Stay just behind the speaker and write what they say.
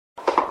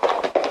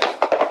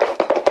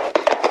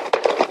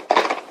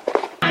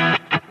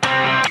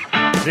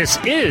This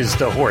is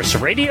the Horse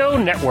Radio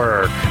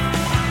Network.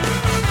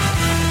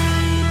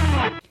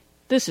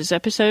 This is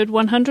episode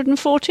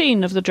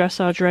 114 of the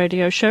Dressage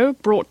Radio Show,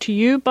 brought to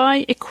you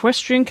by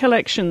Equestrian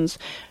Collections,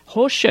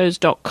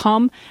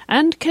 Horseshows.com,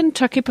 and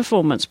Kentucky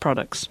Performance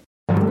Products.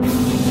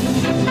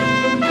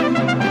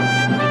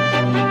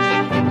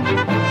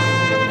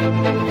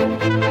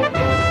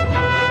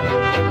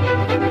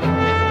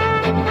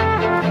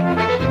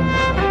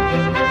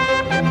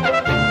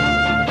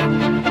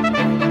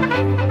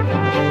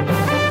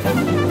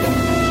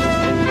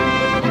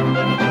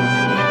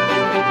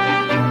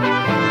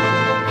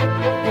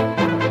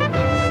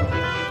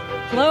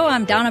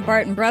 I'm Donna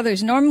Barton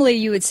Brothers. Normally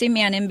you would see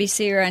me on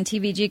NBC or on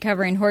TVG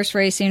covering horse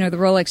racing or the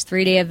Rolex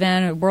 3-day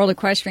event or World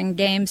Equestrian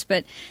Games,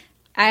 but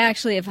I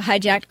actually have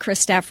hijacked Chris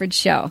Stafford's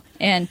show,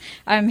 and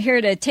I'm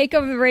here to take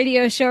over the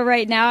radio show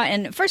right now.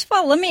 And first of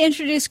all, let me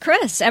introduce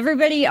Chris.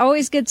 Everybody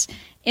always gets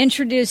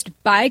introduced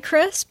by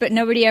Chris, but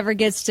nobody ever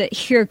gets to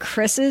hear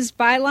Chris's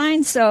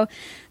byline, so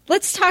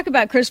let's talk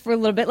about Chris for a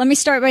little bit. Let me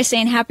start by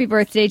saying happy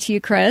birthday to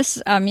you,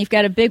 Chris. You've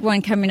got a big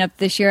one coming up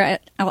this year.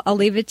 I'll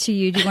leave it to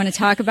you. Do you want to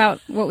talk about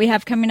what we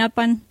have coming up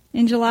in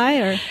July?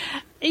 Or?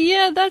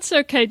 Yeah, that's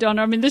okay,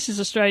 Donna. I mean, this is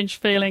a strange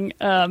feeling,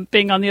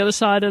 being on the other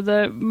side of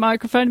the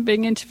microphone,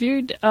 being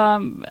interviewed.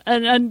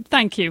 And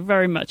thank you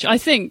very much, I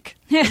think,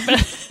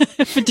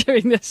 for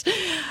doing this.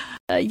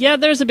 Yeah,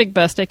 there's a big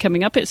birthday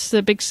coming up. It's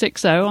the big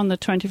 6-0 on the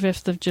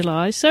 25th of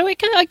July. So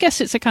I guess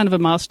it's a kind of a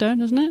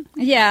milestone, isn't it?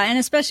 Yeah, and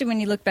especially when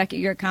you look back at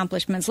your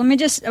accomplishments.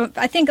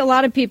 I think a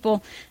lot of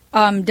people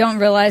don't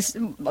realize,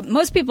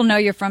 most people know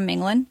you're from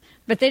England,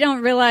 but they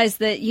don't realize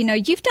that,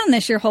 you've done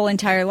this your whole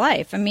entire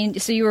life. I mean,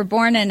 so you were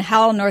born in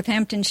Hull,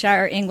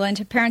 Northamptonshire, England,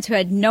 to parents who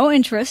had no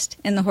interest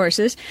in the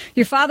horses.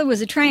 Your father was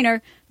a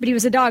trainer, but he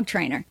was a dog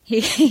trainer.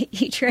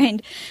 He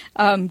trained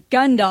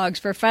gun dogs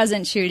for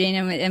pheasant shooting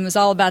and was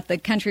all about the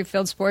country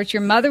field sports.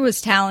 Your mother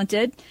was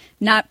talented,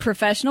 not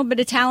professional, but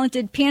a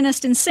talented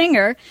pianist and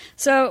singer.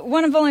 So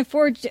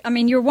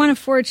you're one of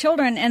 4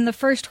 children and the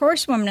first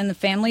horsewoman in the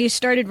family. You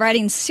started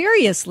riding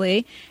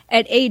seriously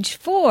at age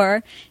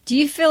 4. Do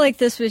you feel like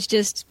this was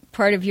just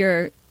part of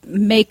your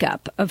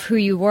makeup of who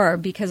you were?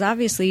 Because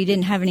obviously you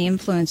didn't have any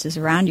influences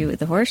around you with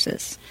the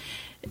horses.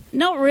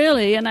 Not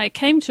really, and I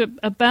came to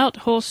about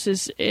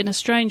horses in a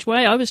strange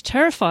way. I was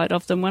terrified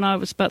of them when I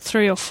was about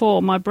 3 or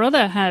 4. My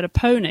brother had a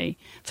pony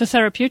for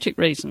therapeutic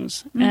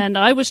reasons, and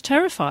I was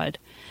terrified.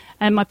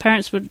 And my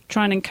parents would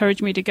try and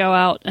encourage me to go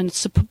out and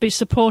be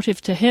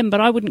supportive to him, but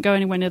I wouldn't go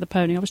anywhere near the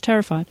pony. I was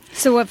terrified.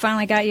 So what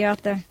finally got you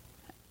out there?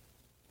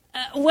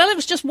 Well, it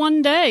was just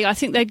one day. I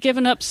think they'd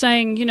given up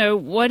saying,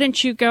 why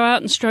don't you go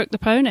out and stroke the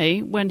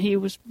pony when he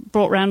was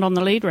brought round on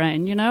the lead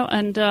rein,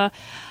 And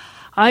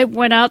I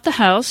went out the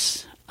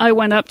house. I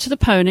went up to the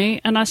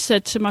pony and I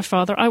said to my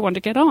father, I want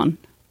to get on.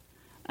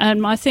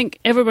 And I think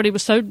everybody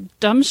was so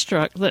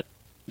dumbstruck that,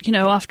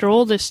 after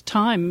all this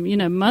time,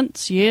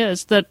 months,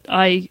 years, that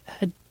I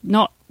had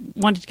not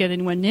wanted to get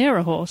anywhere near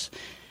a horse,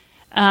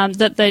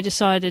 that they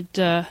decided,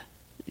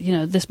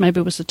 this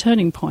maybe was the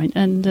turning point.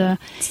 And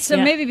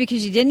maybe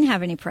because you didn't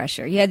have any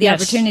pressure. You had the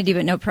opportunity,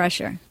 but no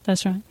pressure.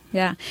 That's right.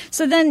 Yeah.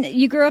 So then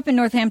you grew up in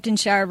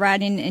Northamptonshire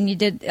riding, and you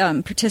did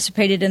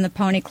participated in the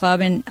Pony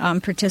Club and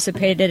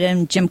participated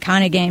in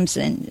Gymkhana games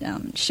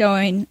and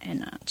showing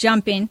and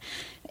jumping.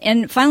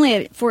 And finally,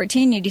 at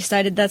 14, you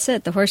decided that's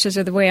it. The horses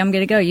are the way I'm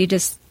going to go. You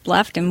just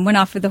left and went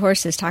off with the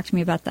horses. Talk to me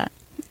about that.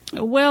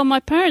 Well, my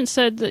parents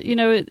said that,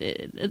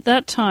 at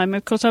that time,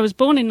 of course, I was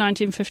born in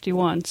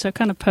 1951, so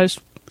kind of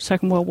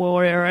post-Second World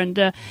War era.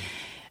 And,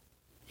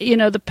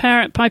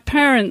 my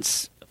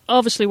parents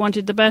obviously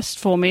wanted the best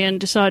for me and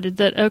decided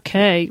that,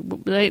 okay,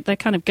 they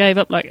kind of gave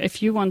up, like,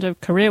 if you want a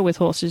career with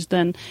horses,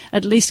 then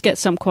at least get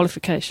some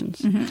qualifications.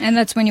 Mm-hmm. And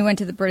that's when you went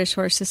to the British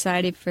Horse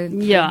Society for...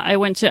 Yeah, I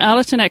went to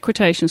Allerton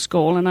Equitation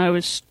School, and I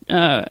was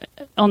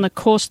on the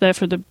course there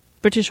for the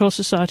British Horse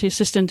Society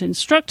Assistant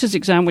Instructor's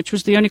Exam, which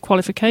was the only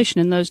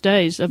qualification in those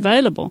days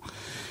available.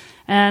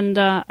 And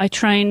I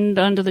trained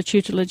under the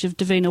tutelage of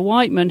Davina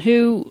Whiteman,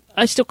 who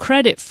I still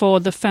credit for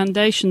the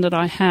foundation that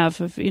I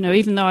have. Of,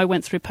 even though I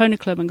went through Pony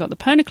Club and got the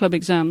Pony Club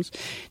exams,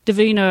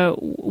 Davina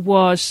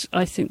was,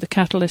 I think, the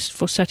catalyst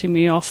for setting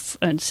me off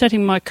and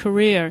setting my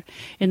career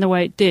in the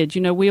way it did.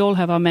 We all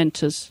have our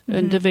mentors,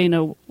 and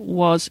Davina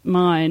was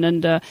mine.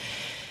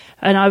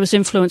 And I was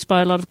influenced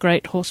by a lot of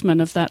great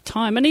horsemen of that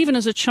time. And even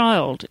as a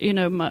child,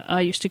 I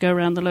used to go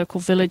around the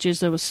local villages.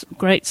 There was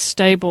great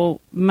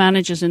stable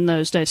managers in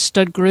those days,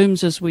 stud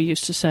grooms, as we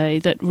used to say,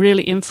 that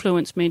really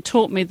influenced me and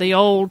taught me the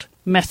old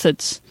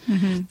methods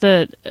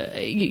that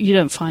you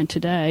don't find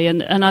today.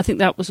 And I think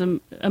that was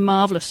a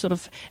marvelous sort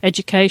of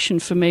education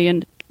for me.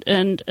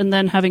 And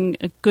then having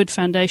a good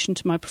foundation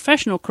to my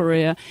professional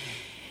career,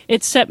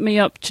 it set me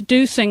up to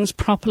do things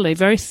properly,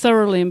 very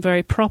thoroughly and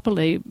very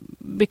properly,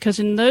 because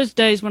in those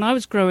days when I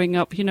was growing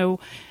up,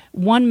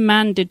 one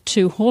man did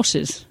 2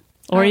 horses,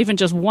 or even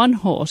just one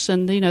horse,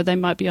 and, they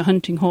might be a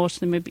hunting horse,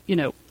 they may be,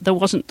 there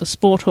wasn't the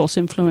sport horse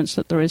influence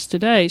that there is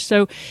today.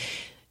 So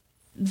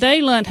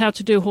they learned how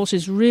to do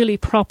horses really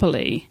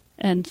properly,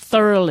 and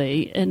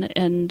thoroughly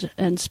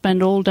and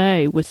spend all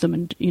day with them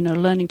and,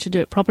 learning to do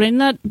it properly. And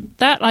that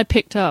I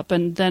picked up,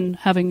 and then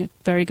having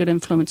very good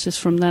influences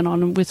from then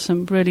on with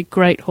some really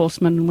great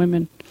horsemen and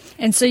women.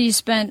 And so you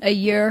spent a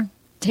year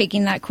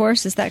taking that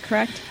course, is that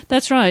correct?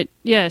 That's right,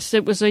 yes.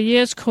 It was a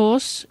year's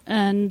course,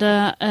 and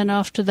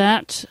after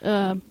that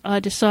I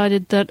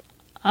decided that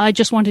I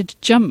just wanted to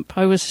jump.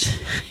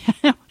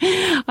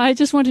 I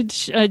just wanted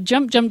to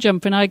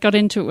jump, and I got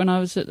into it when I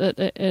was at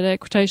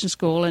equitation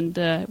school, and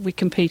we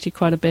competed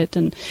quite a bit,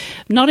 and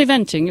not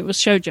eventing, it was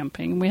show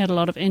jumping, and we had a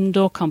lot of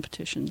indoor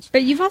competitions.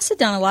 But you've also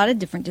done a lot of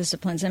different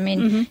disciplines. I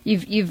mean,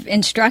 you've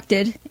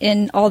instructed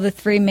in all the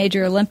 3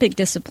 major Olympic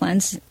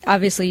disciplines.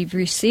 Obviously, you've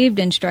received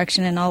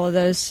instruction in all of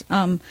those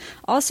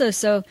also,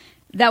 so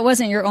that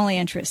wasn't your only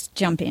interest,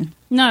 jumping.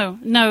 No,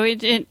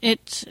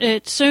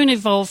 it soon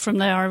evolved from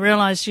there. I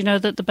realized,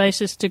 that the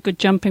basis to good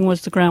jumping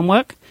was the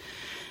groundwork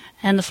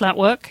and the flat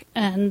work,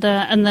 and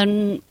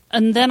then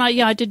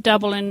I did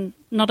dabble in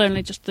not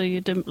only just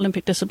the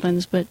Olympic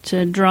disciplines, but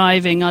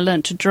driving. I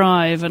learned to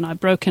drive, and I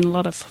broke in a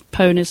lot of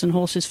ponies and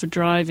horses for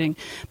driving,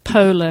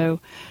 polo,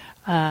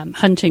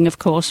 hunting, of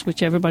course,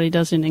 which everybody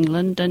does in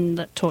England, and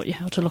that taught you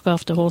how to look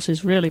after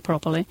horses really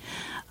properly.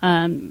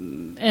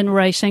 In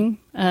racing,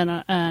 and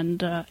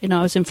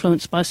I was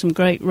influenced by some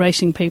great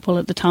racing people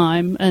at the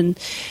time, and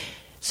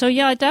so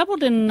I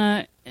dabbled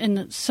in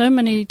so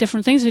many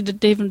different things. I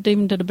even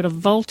did a bit of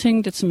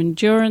vaulting, did some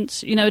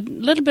endurance, a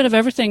little bit of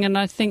everything, and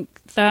I think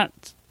that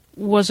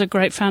was a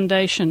great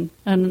foundation.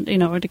 And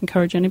I'd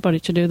encourage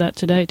anybody to do that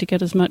today to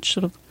get as much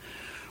sort of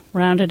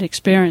rounded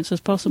experience as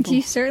possible.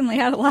 You certainly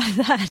have a lot of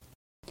that.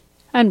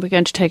 And we're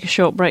going to take a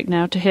short break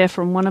now to hear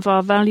from one of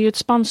our valued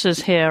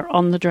sponsors here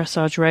on the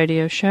Dressage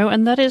Radio Show,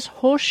 and that is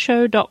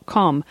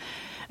horseshow.com.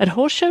 At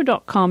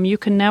horseshow.com, you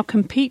can now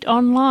compete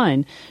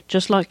online,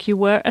 just like you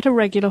were at a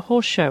regular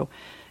horse show.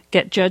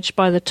 Get judged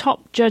by the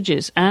top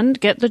judges and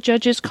get the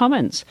judges'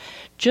 comments.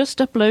 Just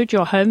upload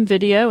your home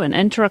video and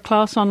enter a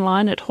class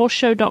online at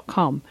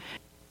horseshow.com.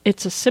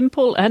 It's a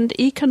simple and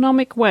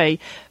economic way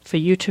for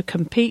you to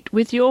compete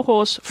with your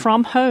horse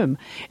from home.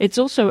 It's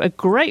also a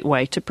great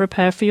way to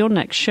prepare for your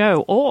next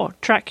show or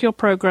track your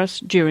progress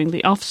during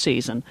the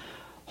off-season.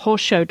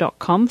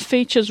 Horseshow.com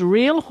features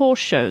real horse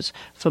shows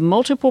for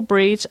multiple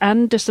breeds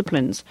and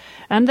disciplines,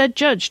 and they're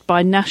judged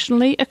by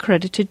nationally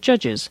accredited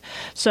judges.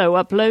 So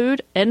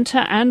upload,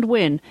 enter and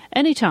win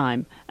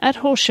anytime at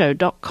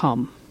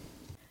horseshow.com.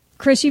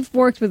 Chris, you've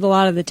worked with a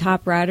lot of the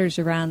top riders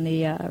around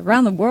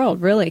the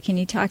world, really. Can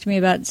you talk to me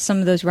about some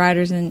of those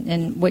riders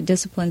and what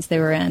disciplines they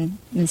were in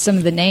and some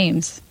of the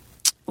names?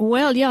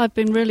 Well, yeah, I've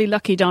been really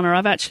lucky, Donna.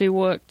 I've actually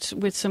worked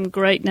with some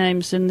great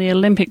names in the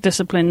Olympic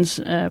disciplines.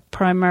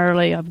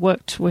 Primarily, I've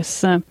worked with,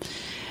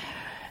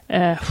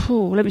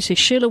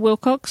 Sheila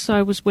Wilcox.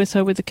 I was with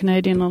her with the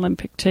Canadian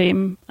Olympic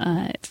team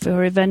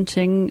for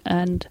eventing,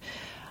 and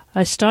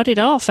I started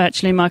off,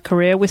 actually, my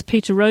career with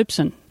Peter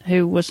Robeson,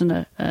 who was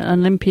an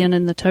Olympian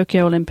in the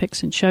Tokyo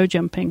Olympics in show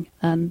jumping,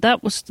 and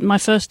that was my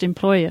first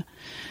employer.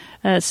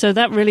 So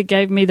that really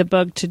gave me the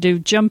bug to do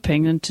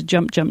jumping and to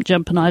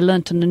jump, and I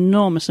learnt an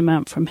enormous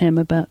amount from him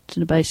about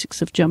the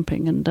basics of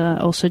jumping, and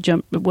also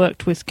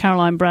worked with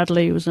Caroline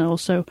Bradley, who was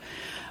also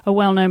a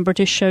well-known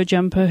British show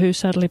jumper who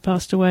sadly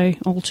passed away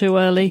all too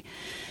early,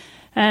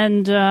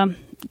 and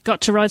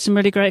got to ride some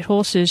really great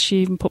horses. She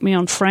even put me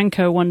on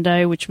Franco one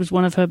day, which was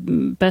one of her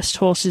best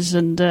horses,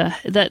 and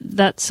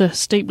that's a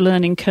steep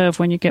learning curve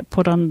when you get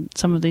put on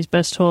some of these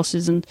best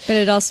horses. But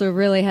it also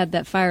really had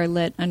that fire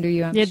lit under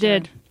you, I'm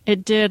sure.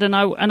 It did, and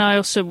I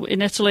also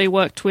in Italy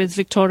worked with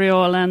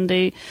Vittorio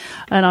Orlandi,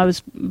 and I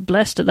was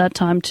blessed at that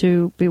time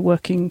to be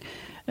working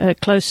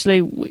closely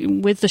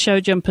with the show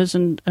jumpers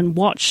and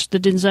watch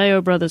the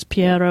Dinzeo brothers,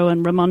 Piero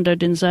and Raimondo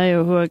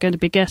Dinzeo, who are going to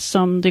be guests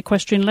on the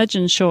Equestrian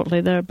Legends shortly.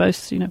 They're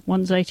both,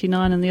 one's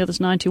 89 and the other's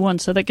 91,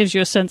 so that gives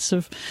you a sense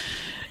of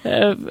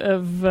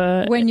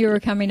when you were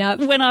coming up.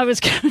 When I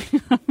was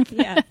coming up,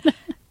 yeah,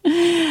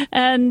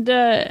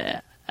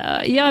 and.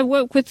 I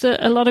work with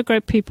a lot of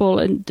great people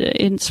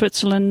in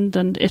Switzerland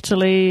and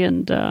Italy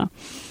and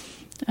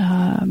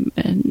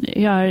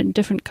in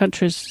different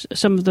countries.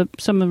 Some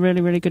of really,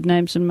 really good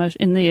names in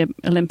the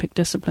Olympic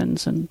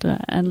disciplines, and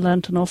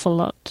learnt an awful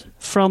lot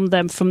from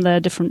them, from their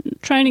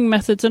different training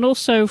methods, and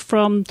also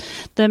from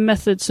their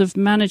methods of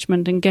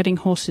management and getting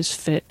horses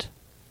fit.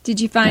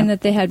 Did you find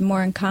that they had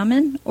more in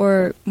common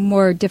or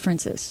more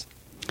differences?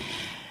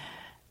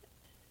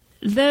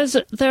 There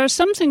are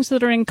some things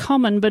that are in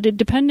common, but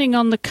depending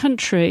on the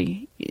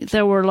country,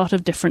 there were a lot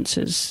of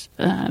differences,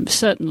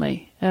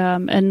 certainly,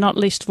 and not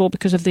least of all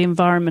because of the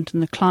environment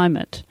and the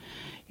climate.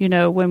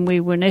 When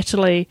we were in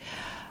Italy,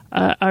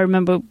 I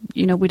remember,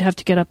 we'd have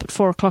to get up at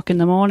 4 o'clock in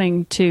the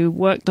morning to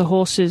work the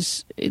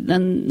horses.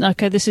 And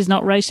okay, this is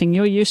not racing;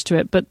 you're used to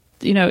it, but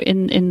in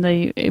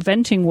the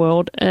eventing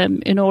world,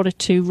 in order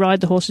to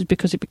ride the horses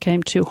because it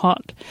became too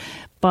hot.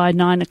 By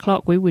 9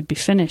 o'clock, we would be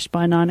finished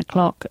by 9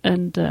 o'clock,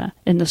 and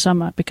in the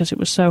summer because it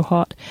was so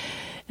hot.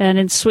 And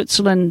in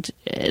Switzerland,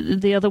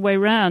 the other way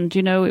round,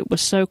 it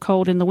was so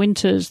cold in the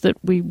winters that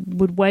we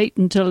would wait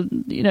until,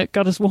 it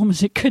got as warm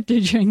as it could do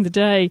during the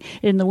day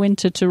in the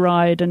winter to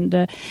ride. And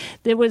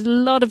there was a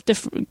lot of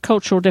different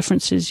cultural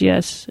differences,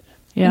 yes.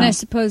 Yeah. And I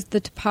suppose the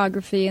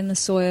topography and the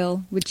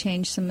soil would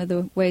change some of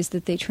the ways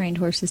that they trained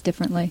horses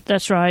differently.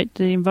 That's right.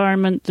 The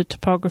environment, the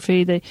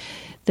topography, the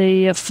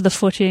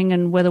footing,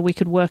 and whether we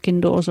could work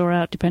indoors or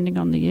out, depending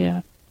on the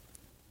year.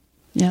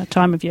 Yeah,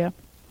 time of year.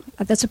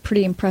 That's a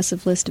pretty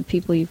impressive list of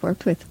people you've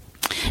worked with.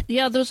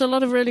 Yeah, there was a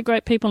lot of really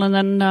great people, and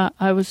then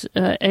I was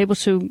able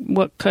to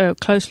work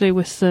closely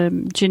with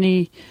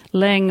Ginny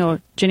Leng,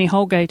 or Ginny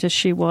Holgate as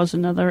she was,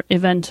 another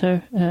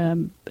eventer.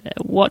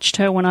 Watched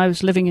her when I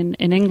was living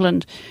in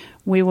England.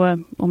 We were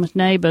almost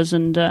neighbours,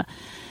 and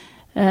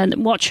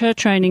watch her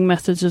training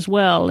methods as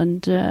well.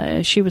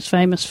 And she was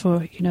famous for,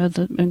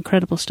 the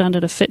incredible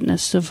standard of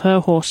fitness of her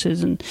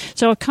horses. And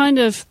so I kind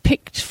of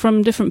picked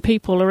from different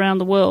people around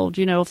the world,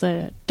 of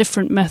their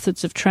different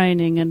methods of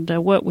training, and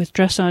worked with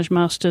dressage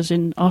masters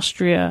in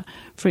Austria,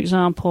 for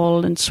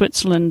example, in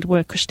Switzerland,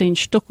 where Christine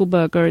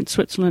Stuckelberger in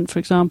Switzerland, for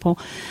example,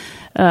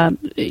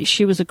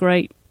 she was a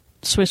great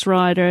Swiss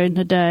rider in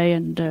her day,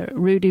 and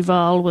George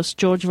Wahl was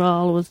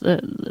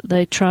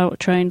they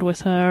trained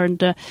with her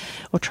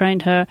or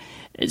trained her.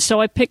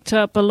 So I picked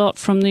up a lot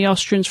from the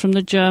Austrians, from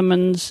the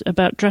Germans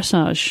about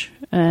dressage,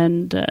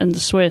 and the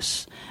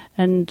Swiss,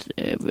 and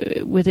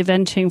with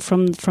eventing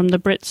from the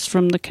Brits,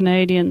 from the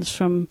Canadians,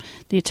 from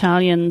the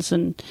Italians,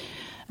 and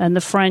the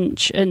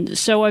French. And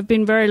so I've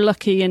been very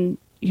lucky in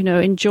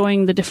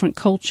enjoying the different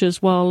cultures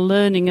while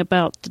learning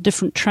about the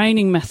different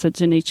training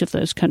methods in each of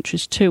those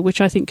countries too, which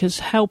I think is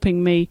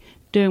helping me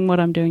doing what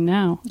I'm doing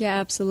now. Yeah,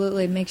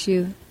 absolutely. It makes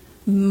you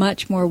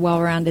much more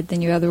well-rounded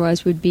than you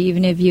otherwise would be,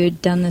 even if you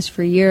had done this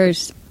for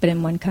years, but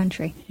in one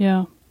country.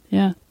 Yeah.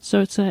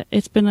 So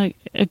it's been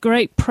a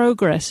great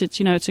progress. It's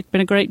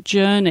been a great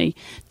journey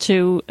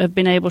to have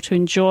been able to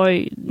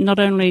enjoy not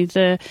only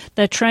their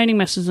training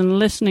methods and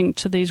listening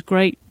to these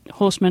great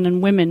horsemen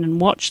and women and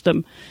watch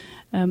them,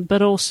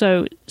 but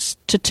also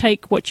to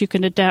take what you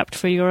can adapt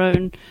for your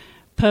own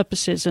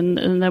purposes. And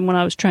then when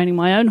I was training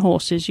my own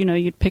horses,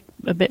 you'd pick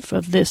a bit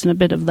of this and a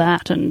bit of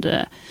that,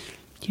 and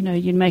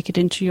you'd make it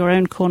into your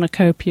own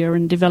cornucopia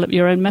and develop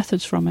your own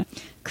methods from it.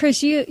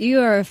 Chris, you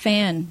are a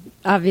fan,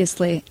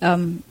 obviously,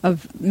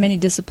 of many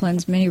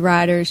disciplines, many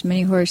riders,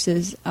 many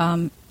horses.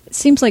 It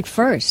seems like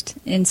first,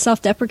 in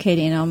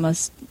self-deprecating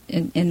almost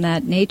in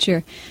that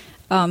nature.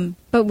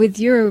 But with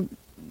your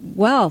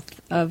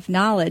wealth of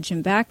knowledge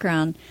and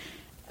background,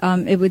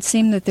 it would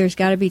seem that there's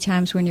got to be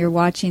times when you're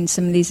watching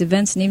some of these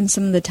events and even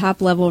some of the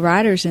top-level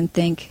riders and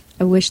think,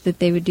 I wish that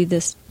they would do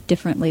this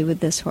differently with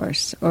this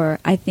horse, or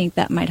I think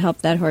that might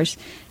help that horse.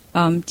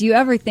 Do you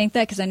ever think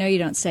that? Because I know you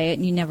don't say it,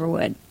 and you never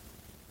would.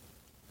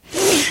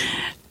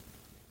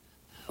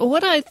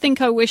 What I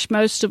think I wish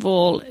most of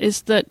all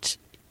is that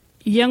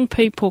young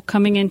people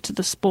coming into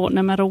the sport,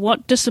 no matter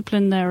what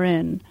discipline they're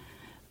in,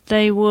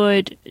 they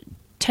would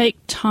take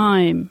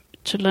time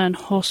to learn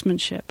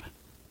horsemanship.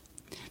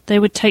 They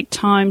would take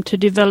time to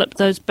develop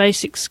those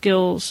basic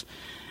skills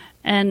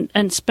and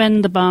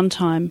spend the barn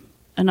time.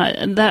 And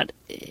that,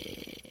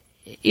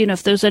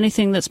 if there's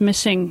anything that's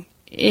missing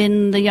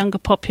in the younger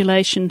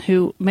population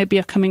who maybe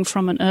are coming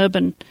from an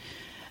urban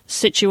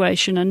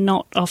situation and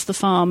not off the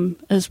farm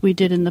as we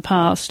did in the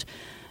past,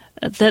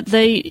 that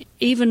they,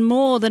 even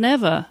more than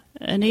ever,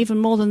 and even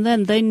more than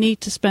then, they need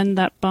to spend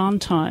that barn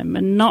time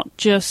and not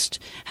just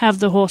have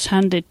the horse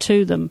handed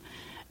to them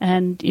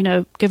and,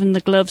 given the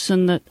gloves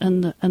and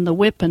the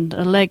whip and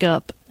a leg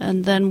up,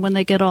 and then when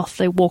they get off,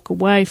 they walk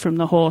away from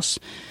the horse.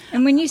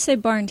 And when you say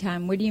barn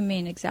time, what do you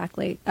mean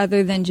exactly,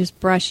 other than just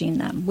brushing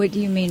them? What do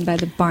you mean by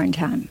the barn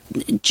time?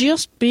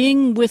 Just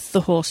being with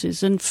the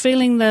horses and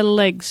feeling their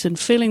legs and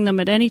feeling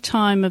them at any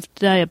time of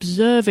day,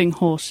 observing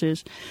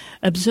horses,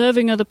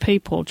 observing other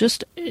people.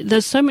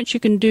 There's so much you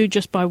can do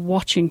just by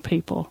watching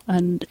people.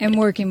 And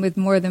working with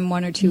more than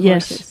one or two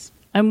horses.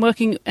 And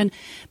working and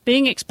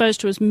being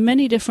exposed to as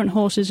many different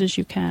horses as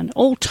you can,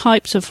 all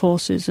types of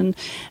horses, and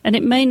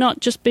it may not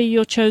just be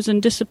your chosen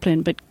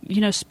discipline, but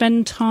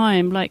spend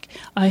time. Like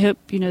I hope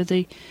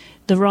the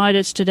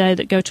riders today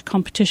that go to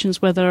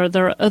competitions where there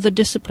are other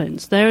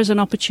disciplines, there is an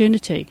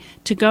opportunity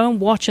to go and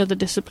watch other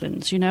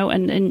disciplines,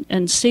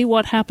 and see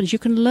what happens. You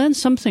can learn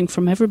something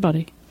from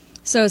everybody.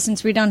 So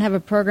since we don't have a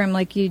program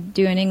like you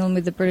do in England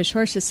with the British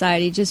Horse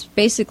Society, just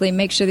basically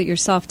make sure that you're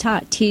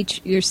self-taught.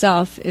 Teach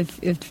yourself if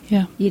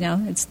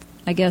it's,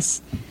 I guess,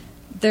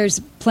 there's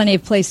plenty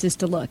of places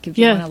to look if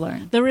you want to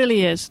learn. There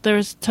really is.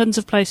 There's tons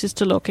of places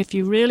to look. If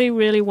you really,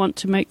 really want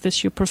to make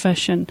this your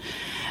profession,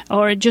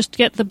 or just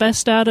get the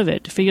best out of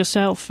it for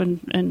yourself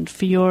and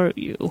for your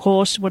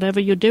horse, whatever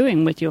you're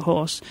doing with your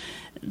horse,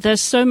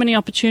 there's so many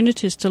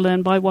opportunities to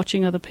learn by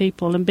watching other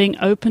people and being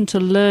open to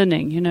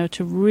learning,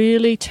 to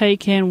really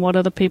take in what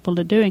other people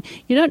are doing.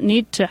 You don't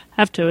need to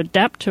have to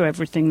adapt to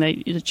everything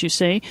that you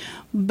see,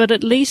 but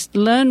at least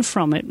learn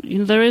from it.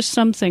 There is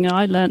something,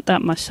 I learnt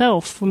that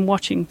myself from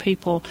watching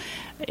people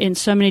in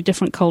so many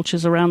different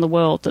cultures around the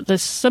world that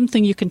there's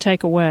something you can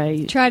take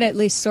away. Try to at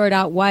least sort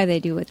out why they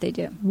do what they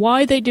do.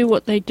 Why they do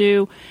what they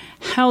do,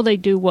 how they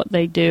do what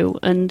they do,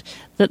 and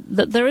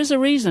that there is a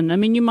reason. I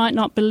mean, you might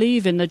not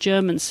believe in the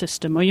German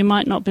system, or you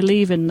might not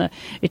believe in the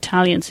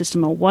Italian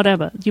system, or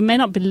whatever. You may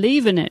not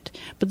believe in it,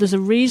 but there's a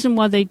reason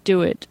why they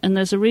do it, and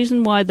there's a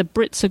reason why the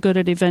Brits are good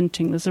at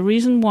eventing. There's a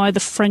reason why the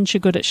French are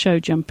good at show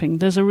jumping.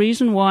 There's a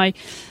reason why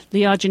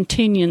the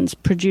Argentinians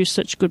produce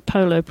such good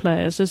polo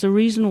players. There's a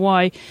reason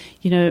why,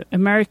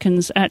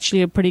 Americans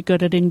actually are pretty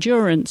good at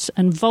endurance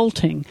and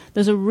vaulting.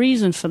 There's a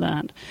reason for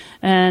that.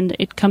 And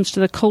it comes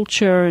to the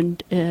culture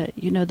and,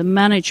 the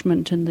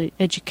management and the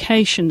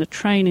education, the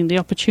training, the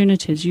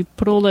opportunities. You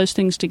put all those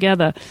things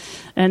together,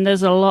 and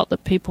there's a lot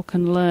that people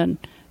can learn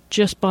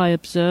just by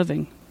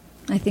observing.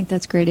 I think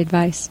that's great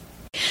advice.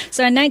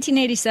 So in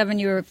 1987,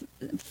 you were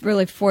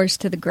really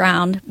forced to the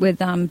ground with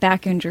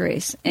back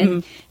injuries,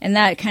 and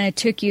that kind of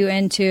took you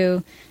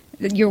into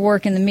your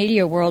work in the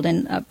media world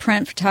and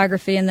print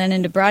photography, and then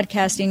into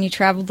broadcasting. You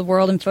traveled the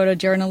world in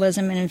photojournalism,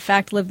 and in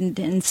fact lived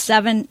in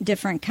 7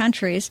 different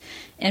countries,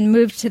 and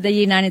moved to the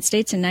United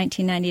States in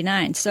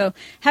 1999. So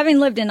having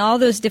lived in all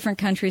those different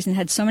countries and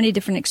had so many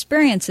different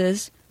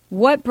experiences,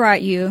 what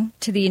brought you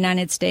to the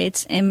United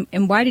States, and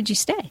why did you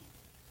stay?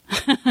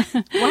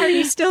 Why are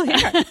you still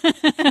here?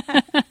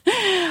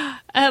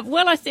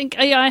 Well, I think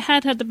I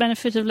had the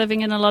benefit of living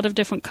in a lot of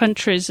different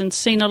countries and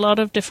seen a lot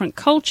of different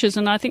cultures.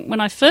 And I think when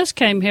I first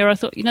came here, I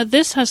thought,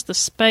 this has the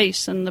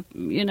space and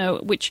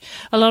which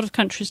a lot of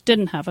countries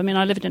didn't have. I mean,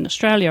 I lived in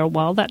Australia a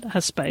while, that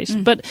has space.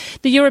 But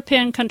the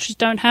European countries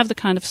don't have the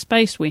kind of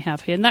space we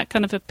have here. And that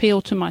kind of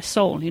appealed to my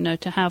soul,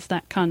 to have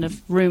that kind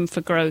of room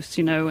for growth,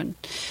 and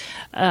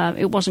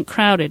it wasn't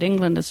crowded.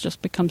 England has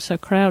just become so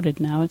crowded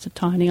now. It's a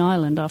tiny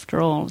island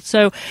after all.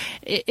 So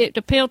it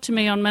appealed to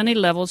me on many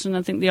levels, and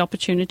I think the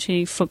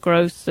opportunity for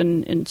growth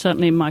and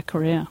certainly in my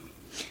career.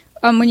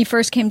 When you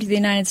first came to the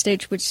United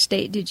States, which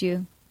state did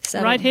you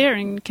settle? Right here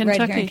in Kentucky.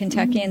 Right here in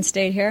Kentucky and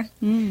stayed here?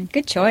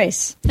 Good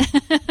choice.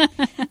 I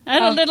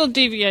had a little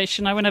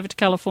deviation. I went over to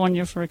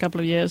California for a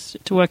couple of years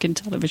to work in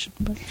television.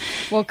 But,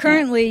 well,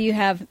 currently you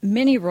have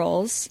many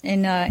roles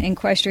in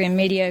equestrian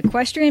media.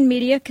 Equestrian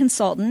media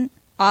consultant,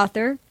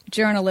 author,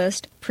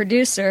 journalist,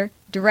 producer,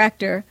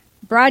 director,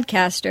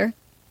 broadcaster,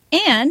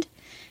 and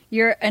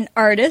you're an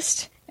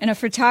artist and a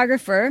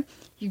photographer.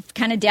 You've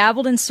kind of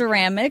dabbled in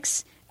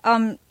ceramics.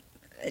 I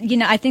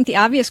think the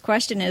obvious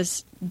question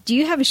is, do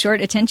you have a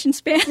short attention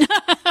span?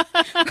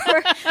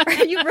 Or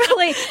are you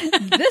really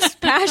this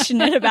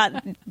passionate about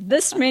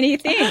this many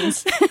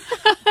things?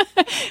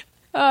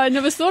 I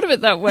never thought of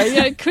it that way.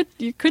 Yeah,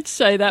 you could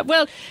say that.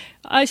 Well,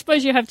 I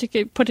suppose you have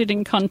to put it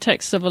in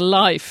context of a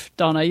life,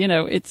 Donna.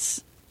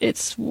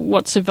 It's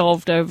what's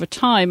evolved over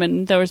time,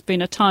 and there has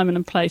been a time and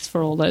a place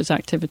for all those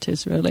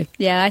activities, really.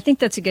 Yeah, I think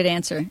that's a good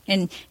answer.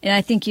 And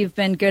I think you've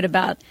been good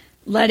about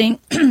letting,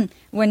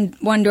 when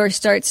one door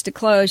starts to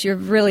close, you're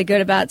really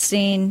good about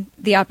seeing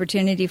the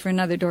opportunity for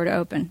another door to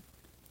open.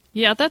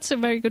 Yeah, that's a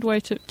very good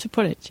way to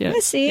put it. Yeah.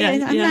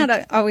 I'm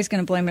not always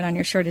going to blame it on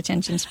your short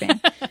attention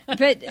span.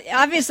 But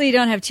obviously you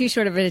don't have too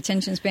short of an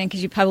attention span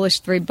because you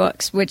published 3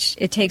 books, which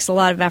it takes a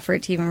lot of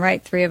effort to even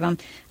write 3 of them.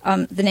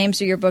 The names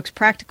of your books: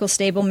 Practical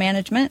Stable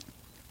Management,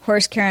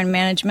 Horse Care and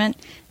Management,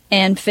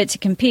 and Fit to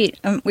Compete.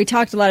 We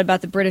talked a lot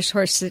about the British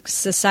Horse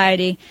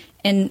Society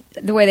and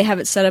the way they have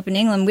it set up in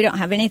England. We don't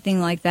have anything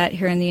like that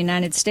here in the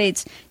United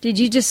States. Did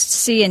you just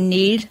see a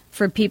need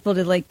for people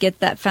to get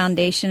that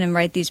foundation and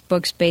write these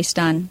books based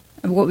on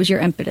what was your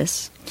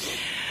impetus?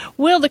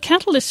 Well, the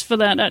catalyst for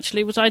that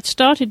actually was I'd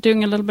started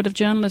doing a little bit of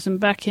journalism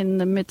back in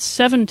the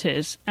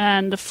mid-'70s,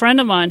 and a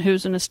friend of mine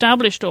who's an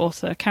established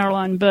author,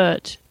 Caroline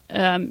Burt,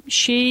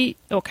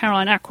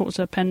 Caroline Ackroyd was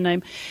her pen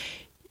name,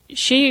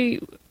 she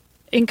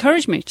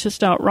encouraged me to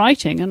start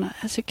writing. And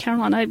I said,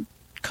 Caroline, I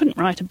couldn't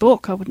write a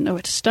book. I wouldn't know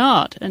where to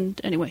start. And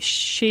anyway,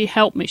 she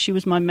helped me. She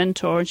was my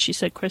mentor, and she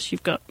said, Chris,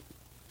 you've got,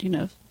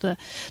 the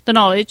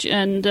knowledge,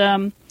 and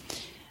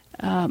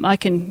I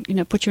can,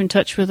 put you in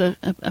touch with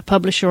a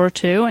publisher or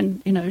two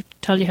and,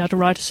 tell you how to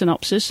write a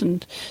synopsis.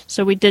 And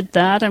so we did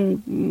that,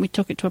 and we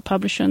took it to a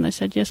publisher, and they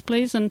said, yes,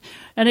 please. And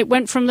it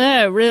went from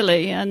there,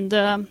 really.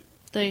 And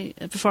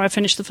before I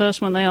finished the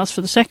first one, they asked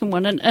for the second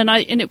one. And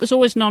it was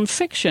always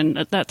non-fiction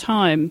at that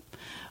time,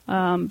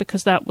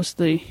 because that was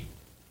the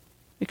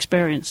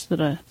experience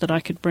that I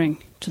could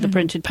bring to the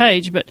printed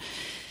page. But,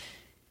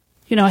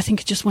 I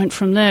think it just went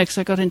from there, because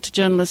I got into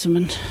journalism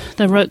and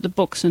they wrote the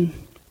books, and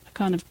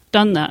kind of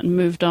done that and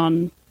moved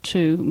on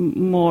to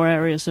more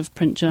areas of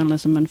print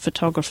journalism and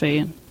photography.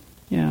 And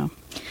yeah.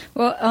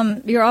 Well,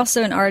 you're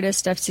also an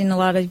artist. I've seen a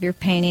lot of your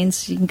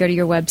paintings. You can go to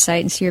your website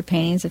and see your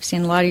paintings. I've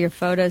seen a lot of your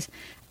photos.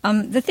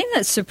 The thing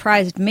that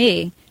surprised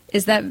me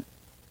is that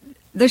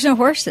there's no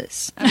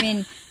horses. I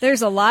mean,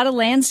 there's a lot of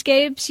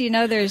landscapes.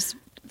 There's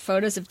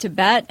photos of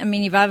Tibet. I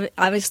mean, you've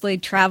obviously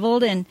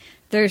traveled, and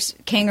there's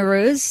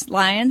kangaroos,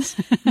 lions.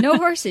 No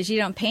horses. You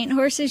don't paint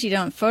horses. You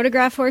don't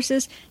photograph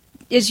horses.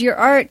 Is your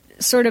art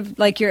sort of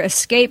like your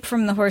escape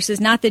from the horses?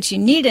 Not that you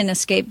need an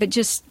escape, but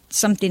just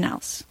something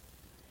else.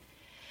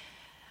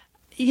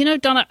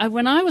 Donna,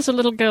 when I was a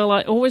little girl,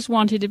 I always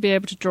wanted to be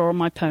able to draw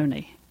my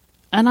pony,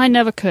 and I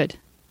never could.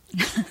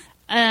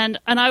 And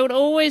I would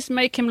always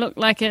make him look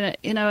like an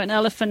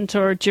elephant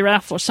or a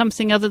giraffe or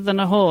something other than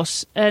a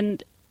horse.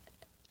 And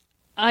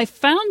I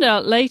found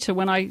out later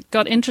when I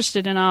got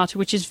interested in art,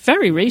 which is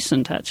very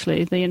recent,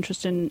 actually, the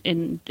interest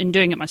in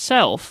doing it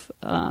myself,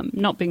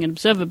 not being an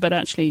observer, but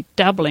actually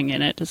dabbling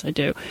in it as I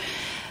do,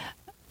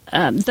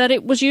 that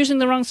it was using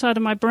the wrong side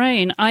of my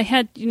brain. I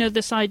had,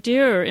 this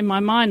idea in my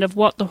mind of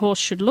what the horse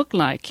should look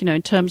like,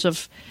 in terms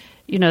of,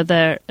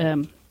 their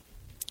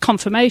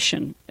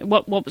conformation,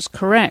 what was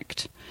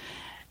correct.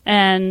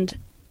 And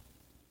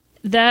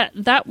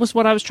that was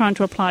what I was trying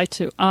to apply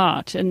to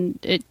art, and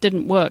it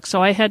didn't work.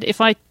 So if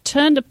I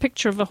turned a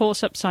picture of a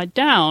horse upside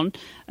down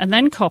and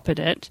then copied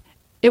it,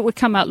 it would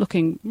come out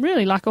looking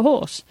really like a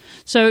horse.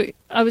 So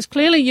I was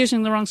clearly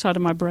using the wrong side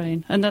of my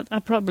brain, and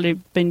I've probably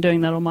been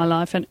doing that all my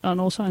life and on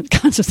all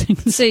kinds of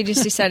things. So you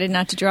just decided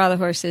not to draw the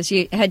horses.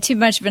 You had too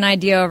much of an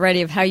idea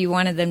already of how you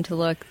wanted them to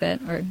look,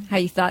 or how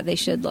you thought they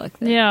should look.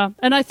 Yeah,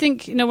 and I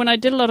think, when I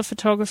did a lot of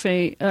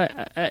photography,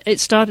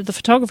 the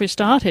photography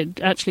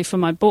started actually for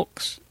my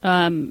books,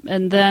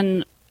 and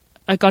then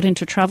I got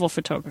into travel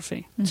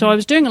photography. Mm-hmm. So I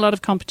was doing a lot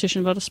of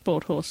competition, a lot of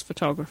sport horse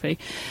photography.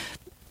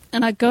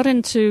 And I got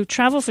into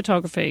travel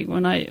photography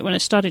when I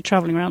started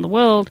traveling around the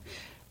world,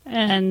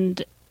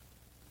 and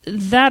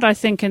that, I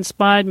think,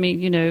 inspired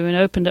me, and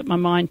opened up my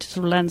mind to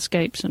sort of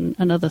landscapes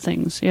and other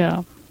things.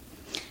 Yeah.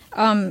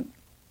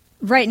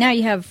 Right now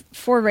you have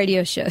 4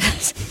 radio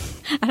shows.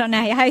 I don't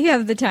know how you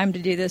have the time to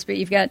do this, but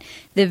you've got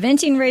the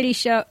eventing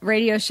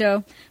radio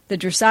show, the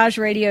dressage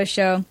radio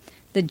show,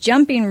 the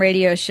jumping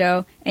radio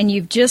show, and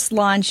you've just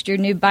launched your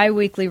new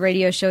bi-weekly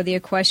radio show, the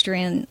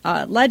Equestrian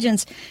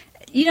Legends.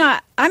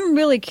 I'm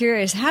really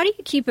curious, how do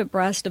you keep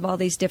abreast of all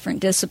these different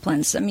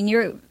disciplines? I mean,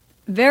 you're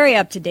very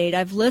up to date.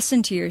 I've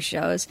listened to your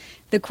shows.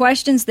 The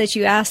questions that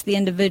you ask the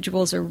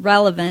individuals are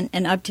relevant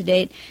and up to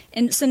date.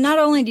 And so not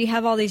only do you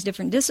have all these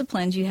different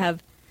disciplines, you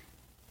have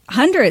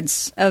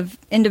hundreds of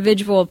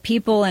individual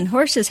people and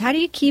horses. How do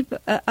you keep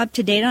up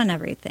to date on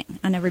everything,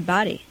 on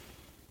everybody?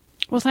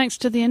 Well, thanks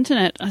to the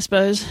internet, I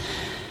suppose.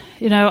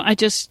 I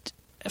just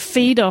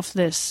feed off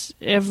this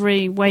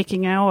every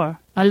waking hour.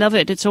 I love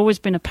it. It's always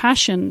been a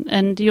passion,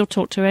 and you'll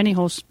talk to any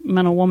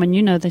horseman or woman,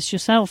 you know this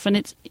yourself, and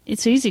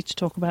it's easy to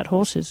talk about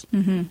horses.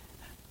 Mm-hmm.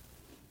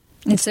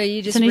 And so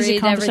you just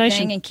read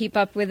everything and keep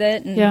up with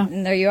it,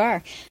 and there you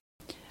are.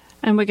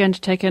 And we're going to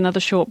take another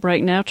short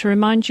break now to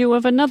remind you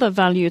of another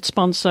valued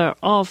sponsor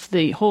of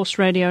the Horse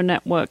Radio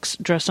Network's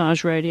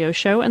Dressage Radio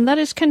Show, and that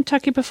is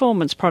Kentucky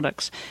Performance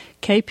Products.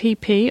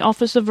 KPP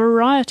offers a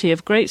variety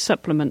of great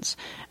supplements,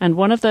 and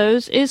one of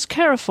those is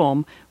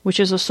Caraform, which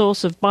is a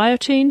source of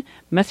biotin,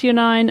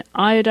 methionine,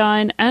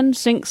 iodine, and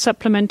zinc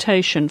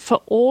supplementation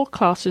for all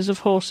classes of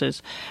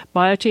horses.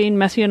 Biotin,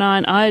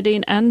 methionine,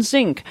 iodine, and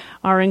zinc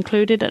are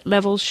included at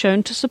levels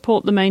shown to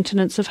support the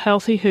maintenance of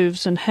healthy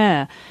hooves and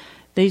hair.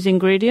 These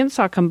ingredients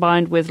are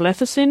combined with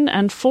lecithin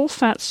and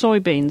full-fat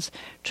soybeans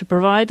to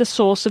provide a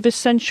source of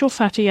essential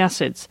fatty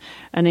acids,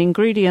 an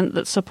ingredient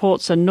that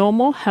supports a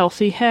normal,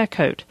 healthy hair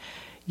coat.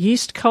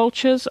 Yeast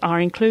cultures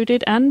are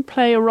included and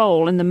play a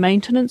role in the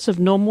maintenance of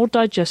normal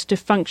digestive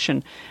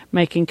function,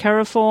 making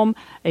Caraform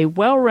a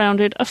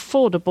well-rounded,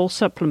 affordable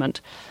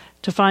supplement.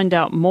 To find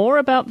out more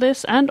about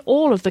this and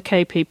all of the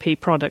KPP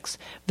products,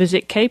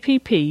 visit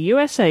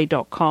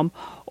kppusa.com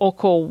or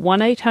call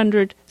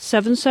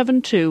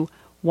 1-800-772-1988.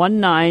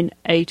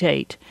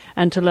 1988.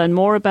 And to learn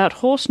more about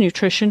horse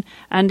nutrition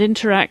and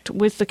interact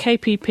with the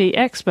KPP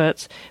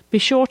experts, be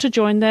sure to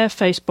join their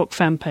Facebook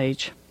fan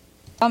page.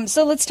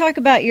 So let's talk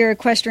about your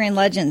Equestrian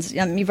Legends.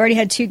 You've already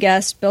had 2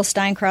 guests, Bill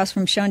Steincross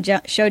from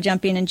Show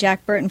Jumping and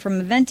Jack Burton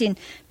from Eventing.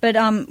 But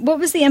what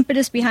was the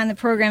impetus behind the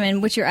program,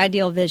 and what's your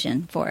ideal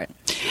vision for it?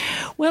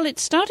 Well, it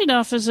started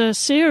off as a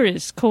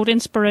series called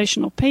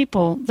Inspirational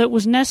People that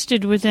was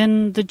nested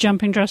within the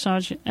jumping,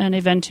 dressage, and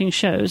eventing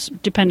shows,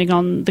 depending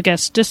on the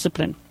guest's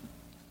discipline.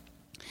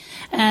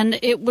 And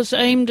it was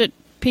aimed at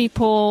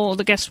people,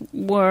 the guests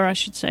were, I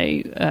should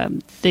say,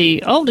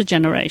 the older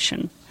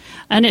generation.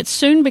 And it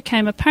soon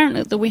became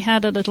apparent that we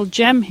had a little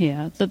gem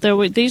here, that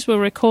these were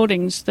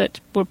recordings that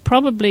would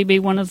probably be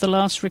one of the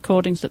last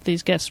recordings that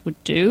these guests would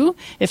do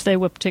if they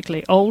were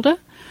particularly older.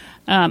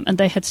 And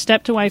they had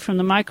stepped away from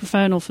the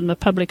microphone or from the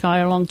public eye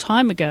a long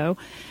time ago.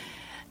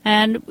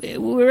 And we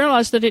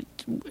realized that it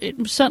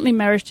certainly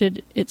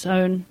merited its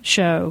own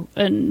show.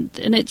 And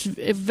it's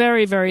a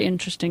very, very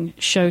interesting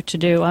show to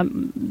do.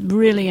 I'm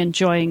really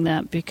enjoying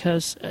that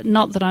because,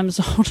 not that I'm as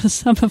old as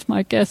some of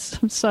my guests,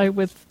 I'm sorry,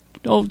 with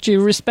all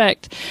due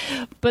respect,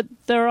 but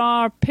there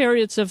are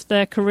periods of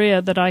their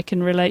career that I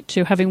can relate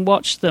to, having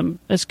watched them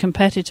as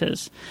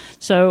competitors.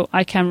 So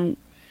I can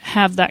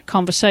have that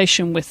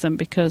conversation with them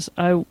because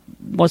I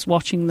was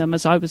watching them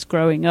as I was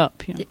growing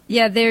up.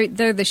 Yeah,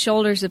 they're the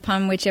shoulders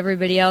upon which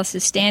everybody else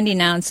is standing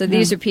now. And so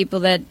these are people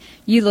that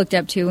you looked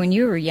up to when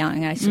you were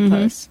young, I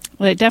suppose.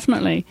 Mm-hmm. Well,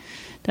 definitely.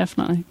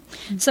 definitely.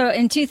 So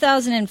in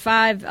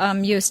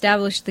 2005, you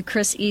established the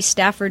Chris E.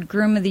 Stafford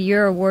Groom of the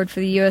Year Award for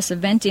the U.S.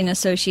 Eventing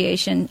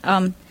Association.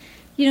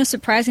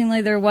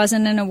 Surprisingly, there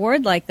wasn't an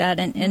award like that,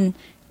 and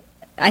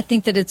I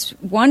think that it's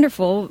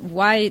wonderful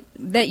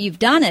that you've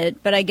done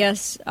it, but I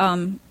guess,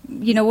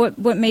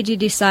 what made you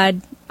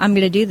decide, I'm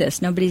going to do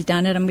this? Nobody's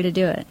done it, I'm going to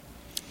do it.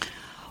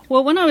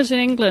 Well, when I was in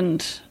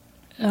England,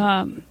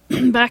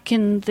 back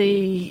in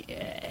the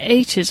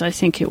 80s, I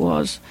think it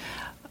was,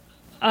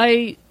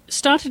 I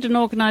started an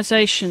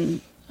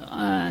organization,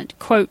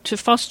 quote, to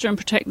foster and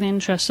protect the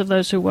interests of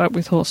those who work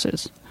with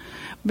horses.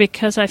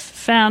 Because I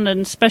found,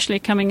 and especially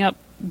coming up,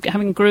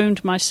 having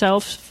groomed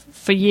myself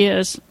for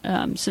years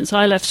since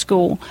I left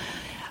school,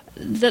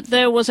 that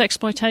there was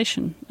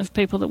exploitation of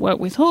people that work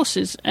with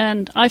horses.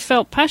 And I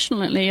felt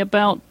passionately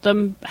about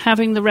them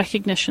having the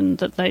recognition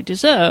that they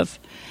deserve.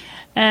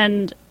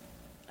 And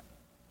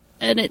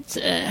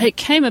it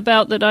came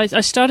about that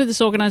I started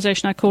this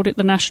organization. I called it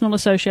the National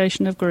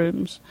Association of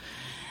Grooms,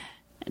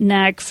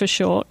 NAG for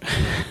short.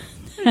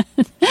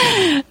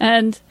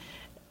 And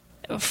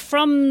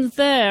from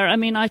there,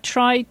 I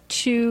tried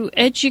to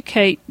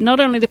educate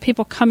not only the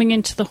people coming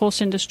into the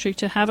horse industry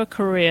to have a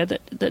career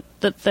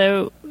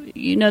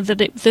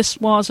this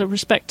was a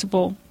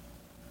respectable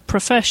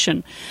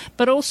profession,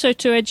 but also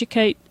to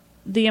educate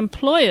the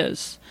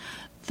employers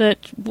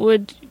that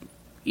would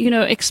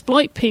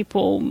exploit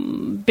people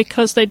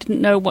because they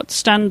didn't know what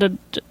standard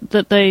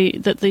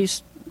that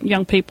these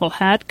young people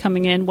had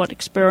coming in, what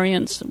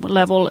experience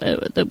level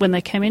when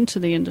they came into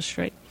the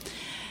industry.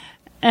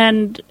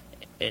 And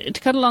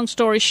to cut a long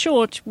story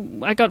short,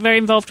 I got very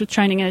involved with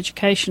training and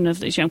education of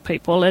these young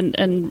people,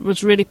 and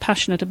was really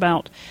passionate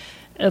about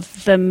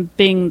of them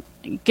being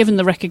given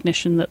the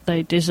recognition that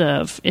they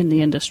deserve in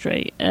the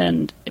industry.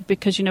 And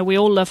because we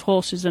all love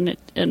horses, and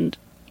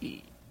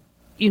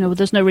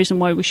there's no reason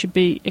why we should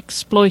be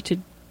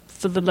exploited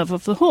for the love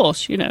of the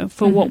horse,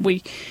 for what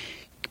we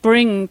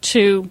bring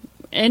to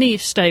any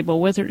stable,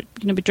 whether it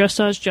be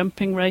dressage,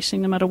 jumping,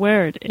 racing, no matter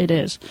where it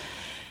is.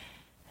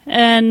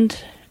 And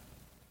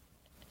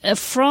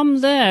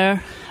from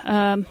there,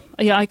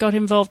 I got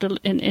involved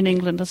in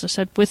England, as I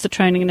said, with the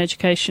training and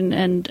education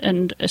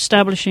and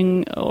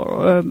establishing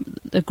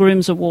the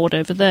Grooms Award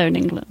over there in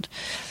England.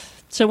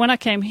 So when I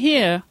came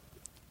here,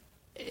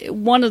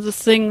 one of the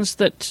things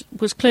that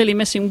was clearly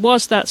missing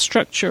was that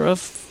structure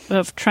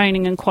of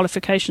training and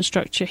qualification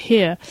structure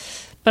here.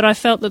 But I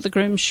felt that the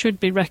grooms should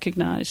be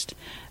recognised.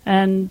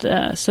 And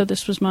so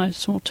this was my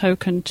small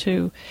token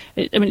to...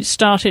 it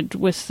started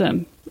with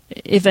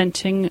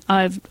eventing.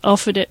 I've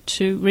offered it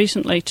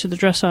recently to the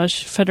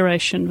Dressage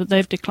Federation, but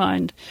they've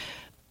declined.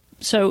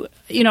 So,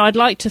 I'd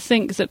like to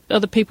think that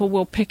other people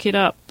will pick it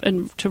up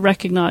and to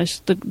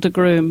recognise the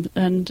groom.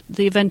 And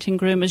the eventing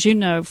groom, as you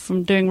know,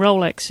 from doing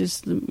Rolex,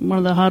 is one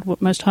of the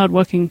most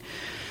hard-working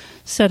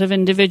set of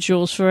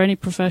individuals for any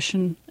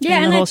profession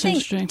in the horse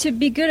industry. Yeah, and I think to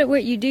be good at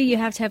what you do, you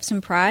have to have some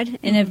pride.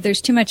 And if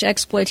there's too much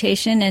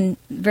exploitation and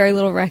very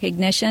little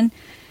recognition,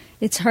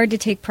 it's hard to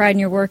take pride in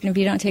your work. And if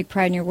you don't take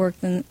pride in your work,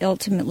 then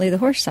ultimately the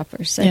horse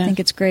suffers. So I think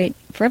it's great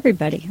for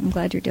everybody. I'm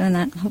glad you're doing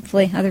that.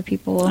 Hopefully other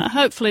people will.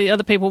 Hopefully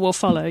other people will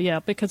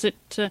follow, because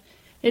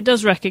it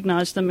does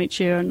recognise them each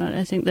year, and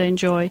I think they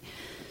enjoy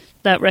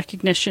that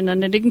recognition.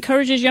 And it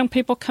encourages young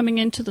people coming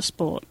into the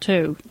sport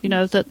too,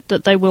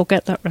 that they will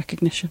get that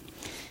recognition.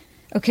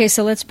 Okay,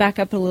 so let's back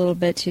up a little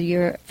bit to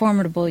your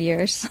formidable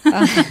years.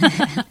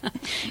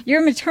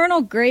 Your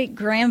maternal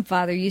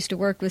great-grandfather used to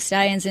work with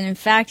stallions, and in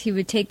fact, he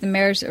would take the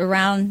mares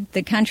around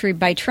the country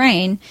by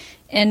train.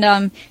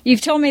 And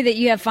you've told me that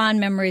you have fond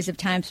memories of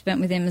time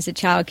spent with him as a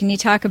child. Can you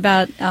talk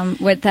about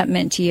what that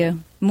meant to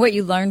you and what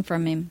you learned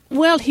from him?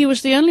 Well, he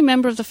was the only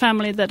member of the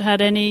family that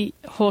had any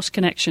horse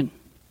connection.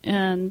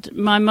 And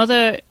my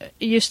mother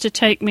used to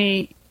take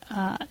me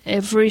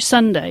every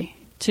Sunday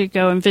to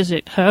go and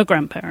visit her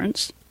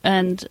grandparents.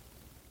 And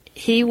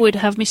he would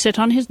have me sit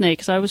on his knee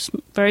because I was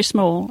very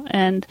small,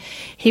 and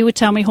he would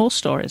tell me horse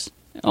stories,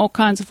 all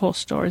kinds of horse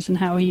stories, and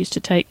how he used to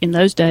take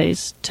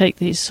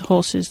these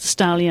horses, the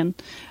stallion,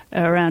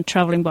 around,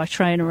 travelling by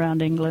train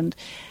around England.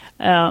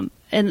 And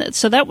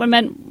so that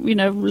meant,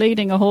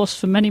 leading a horse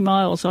for many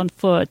miles on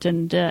foot.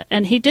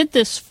 And he did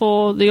this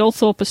for the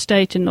Althorpe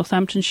estate in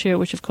Northamptonshire,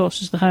 which, of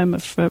course, is the home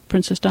of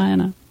Princess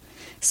Diana.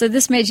 So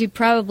this made you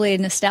probably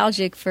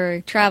nostalgic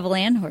for travel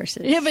and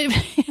horses. Yeah,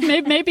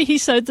 maybe he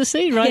sowed the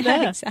seed right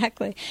there.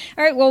 Exactly.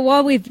 All right, well,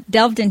 while we've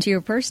delved into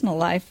your personal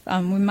life,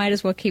 we might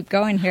as well keep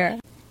going here.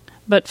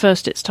 But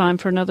first, it's time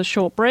for another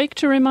short break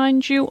to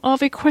remind you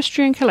of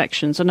Equestrian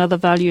Collections, another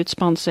valued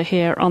sponsor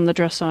here on the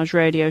Dressage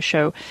Radio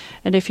Show.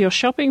 And if you're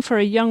shopping for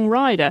a young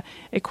rider,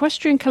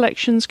 Equestrian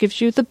Collections gives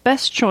you the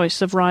best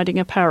choice of riding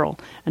apparel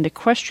and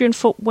equestrian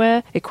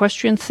footwear,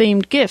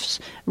 equestrian-themed gifts,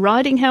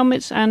 riding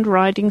helmets and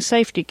riding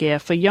safety gear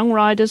for young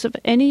riders of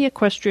any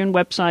equestrian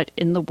website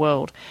in the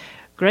world.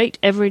 great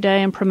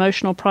everyday and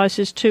promotional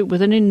prices too,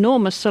 with an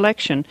enormous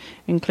selection,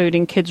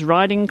 including kids'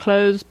 riding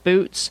clothes,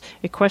 boots,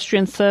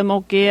 equestrian thermal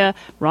gear,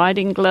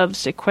 riding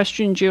gloves,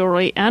 equestrian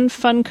jewellery, and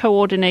fun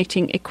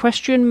coordinating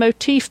equestrian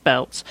motif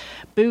belts,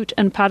 boot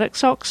and paddock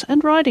socks,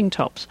 and riding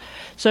tops.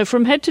 So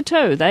from head to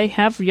toe, they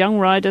have young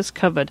riders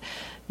covered.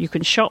 You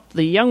can shop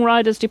the Young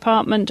Riders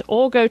department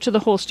or go to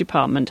the horse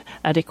department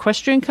at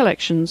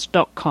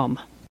equestriancollections.com.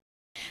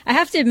 I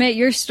have to admit,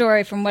 your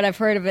story, from what I've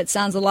heard of it,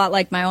 sounds a lot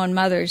like my own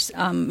mother's.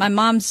 My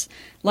mom's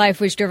life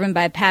was driven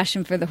by a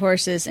passion for the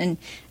horses, and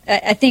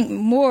I think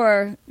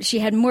she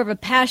had more of a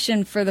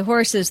passion for the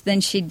horses than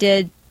she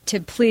did to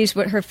please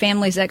what her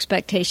family's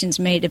expectations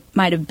might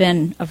have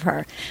been of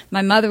her.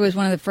 My mother was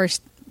one of the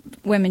first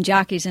women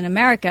jockeys in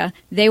America.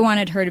 They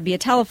wanted her to be a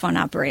telephone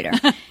operator.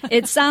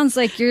 It sounds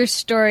like your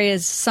story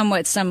is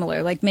somewhat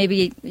similar, like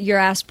maybe your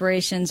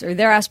aspirations or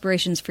their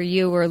aspirations for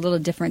you were a little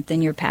different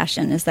than your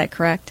passion. Is that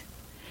correct?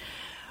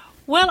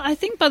 Well, I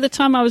think by the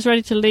time I was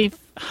ready to leave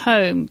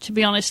home, to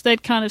be honest,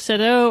 they'd kind of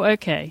said, oh,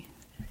 okay.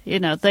 You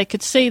know, they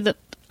could see that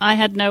I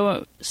had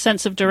no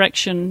sense of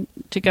direction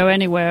to go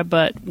anywhere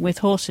but with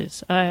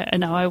horses.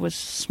 I was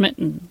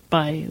smitten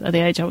at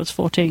the age I was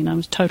 14. I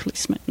was totally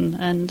smitten.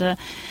 And,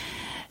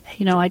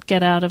 I'd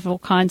get out of all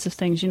kinds of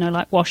things,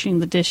 like washing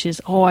the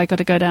dishes. Oh, I got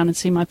to go down and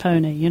see my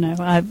pony.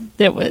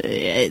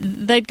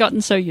 They'd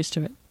gotten so used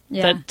to it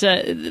that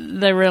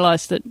they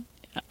realized that,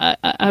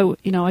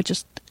 I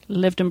just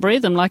lived and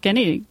breathed them like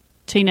any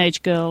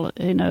teenage girl,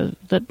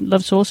 that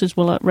loves horses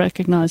will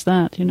recognize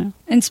that,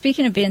 And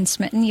speaking of being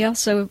smitten, you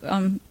also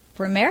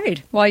were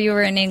married while you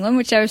were in England,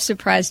 which I was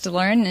surprised to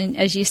learn. And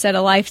as you said,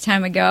 a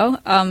lifetime ago.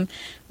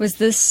 Was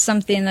this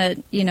something that,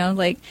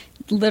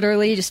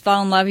 literally you just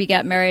fall in love, you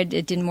got married,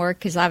 it didn't work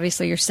because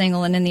obviously you're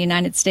single and in the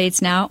United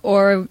States now?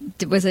 Or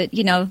was it,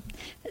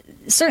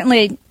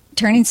 certainly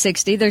turning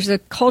 60, there's a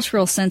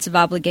cultural sense of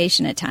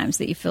obligation at times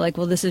that you feel like,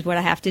 well, this is what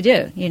I have to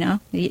do, You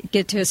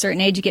get to a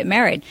certain age, you get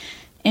married.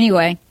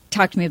 Anyway,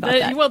 talk to me about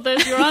that. Well,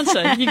 there's your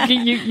answer.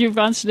 You've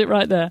answered it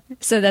right there.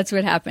 So that's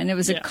what happened. It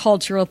was a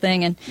cultural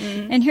thing, and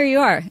here you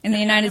are in the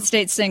United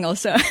States single.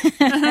 So,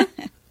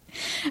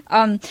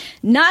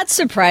 not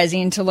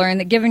surprising to learn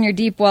that, given your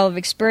deep well of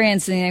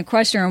experience in the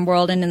equestrian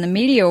world and in the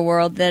media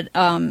world, that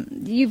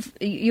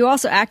you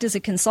also act as a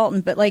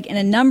consultant, but like in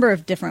a number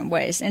of different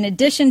ways. In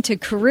addition to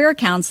career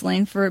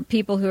counseling for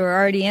people who are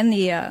already in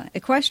the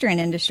equestrian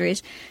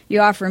industries, you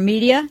offer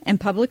media and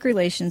public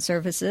relations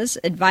services,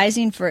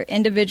 advising for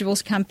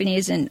individuals,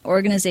 companies, and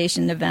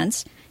organization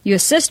events. You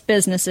assist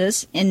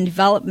businesses in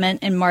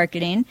development and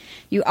marketing.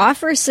 You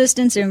offer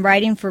assistance in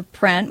writing for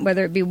print,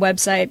 whether it be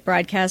website,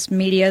 broadcast,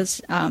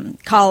 medias,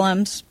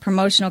 columns,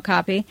 promotional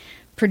copy.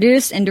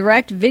 Produce and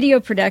direct video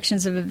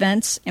productions of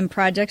events and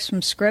projects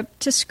from script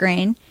to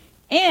screen.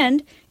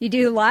 And you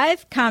do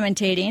live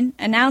commentating,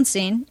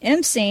 announcing,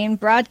 emceeing,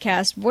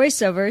 broadcast,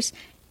 voiceovers,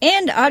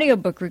 and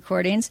audiobook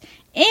recordings,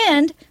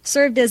 and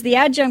served as the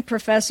adjunct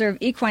professor of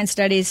equine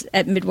studies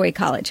at Midway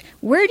College.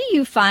 Where do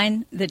you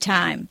find the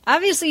time?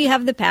 Obviously, you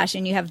have the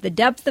passion, you have the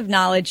depth of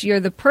knowledge,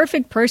 you're the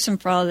perfect person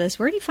for all of this.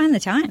 Where do you find the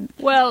time?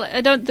 Well, I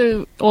don't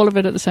do all of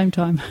it at the same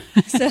time.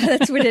 So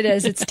that's what it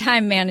is. It's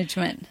time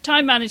management.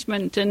 Time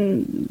management,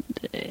 and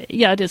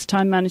it is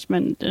time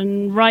management.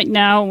 And right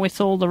now,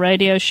 with all the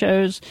radio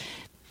shows,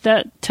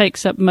 that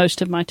takes up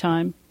most of my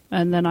time.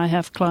 And then I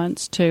have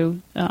clients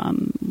too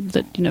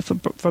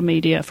for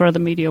media, for other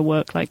media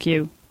work like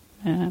you.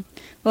 Well,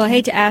 I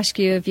hate to ask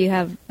you if you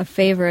have a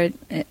favorite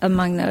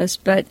among those,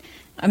 but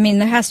I mean,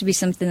 there has to be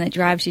something that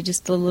drives you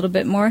just a little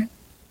bit more.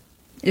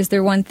 Is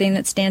there one thing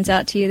that stands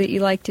out to you that you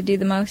like to do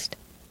the most?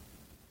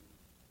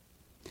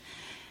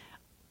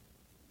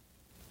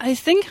 I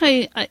think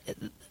I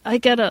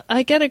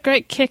get a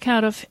great kick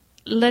out of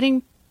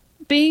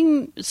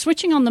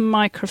switching on the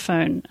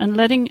microphone and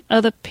letting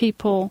other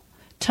people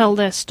tell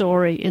their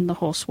story in the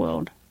horse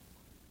world.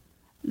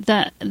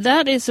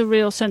 That is a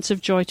real sense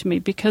of joy to me,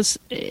 because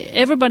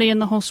everybody in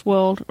the horse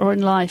world or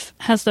in life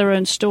has their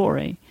own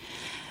story.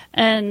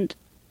 And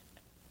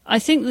I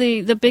think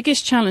the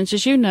biggest challenge,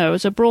 as you know,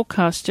 as a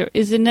broadcaster,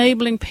 is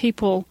enabling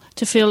people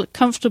to feel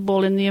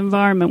comfortable in the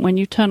environment when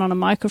you turn on a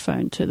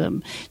microphone to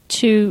them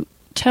to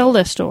tell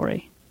their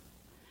story.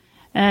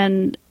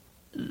 And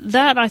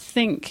that, I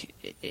think,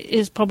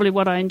 is probably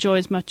what I enjoy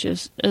as much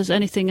as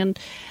anything.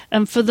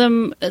 And for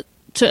them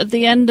to, at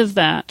the end of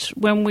that,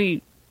 when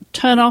we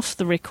turn off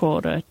the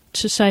recorder,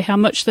 to say how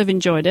much they've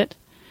enjoyed it,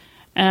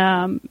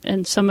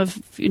 and some have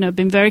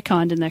been very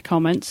kind in their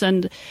comments,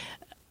 and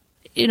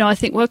I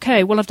think, well,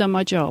 okay, well, I've done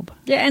my job.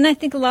 Yeah, and I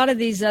think a lot of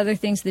these other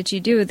things that you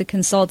do, the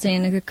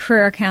consulting, the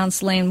career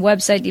counseling,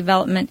 website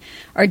development,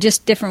 are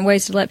just different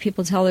ways to let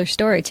people tell their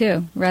story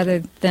too, rather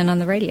than on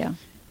the radio.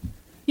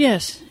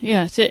 Yes,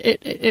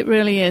 it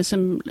really is,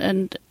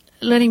 and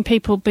letting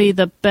people be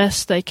the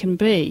best they can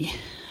be.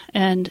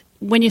 And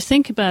when you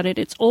think about it,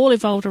 it's all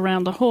evolved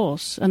around the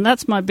horse. And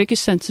that's my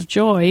biggest sense of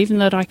joy, even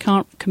though I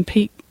can't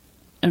compete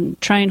and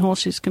train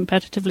horses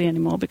competitively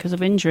anymore because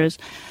of injuries.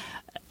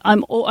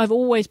 I've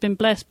always been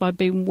blessed by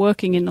being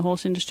working in the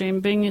horse industry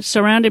and being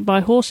surrounded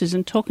by horses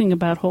and talking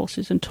about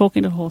horses and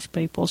talking to horse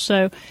people.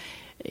 So,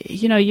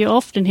 you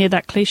often hear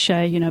that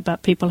cliche,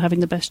 about people having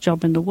the best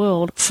job in the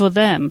world for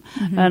them.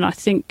 Mm-hmm. And I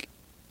think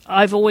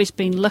I've always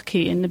been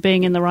lucky in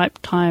being in the right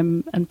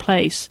time and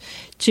place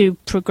to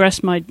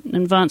advance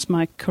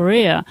my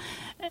career.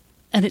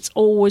 And it's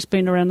always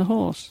been around the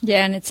horse.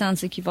 Yeah, and it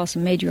sounds like you've also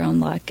made your own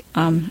luck.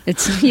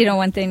 It's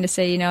one thing to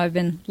say, I've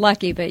been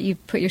lucky, but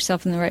you've put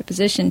yourself in the right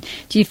position.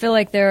 Do you feel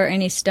like there are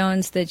any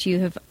stones that you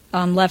have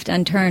left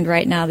unturned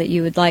right now that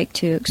you would like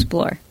to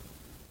explore?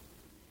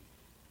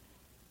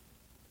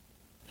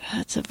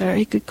 That's a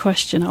very good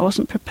question. I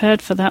wasn't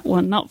prepared for that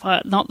one. Not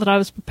that I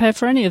was prepared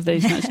for any of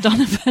these notes,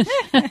 Donovan.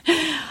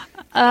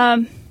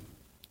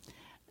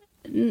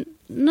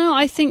 No,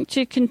 I think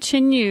to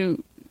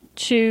continue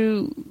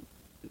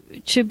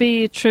to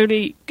be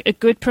truly a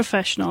good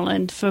professional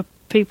and for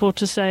people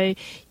to say,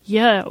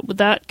 yeah,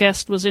 that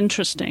guest was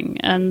interesting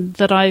and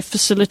that I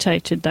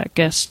facilitated that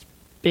guest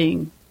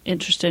being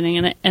interesting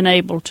and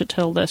able to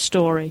tell their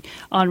story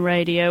on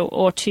radio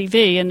or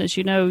TV. And as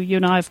you know, you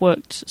and I have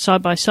worked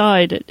side by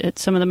side at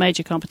some of the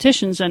major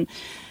competitions, and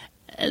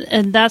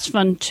that's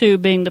fun too,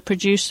 being the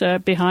producer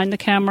behind the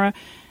camera.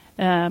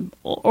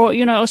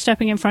 Or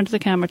stepping in front of the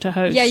camera to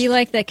host. Yeah, you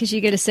like that because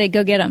you get to say,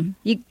 go get them.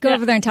 You go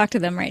over there and talk to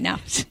them right now.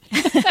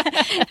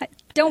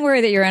 Don't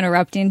worry that you're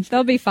interrupting.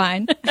 They'll be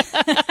fine.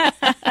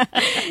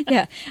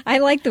 Yeah, I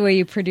like the way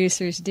you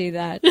producers do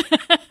that.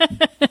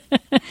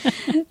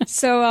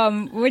 So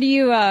what are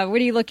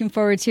you looking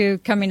forward to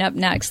coming up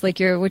next?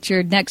 What's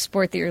your next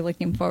sport that you're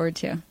looking forward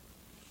to?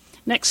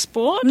 Next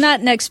sport?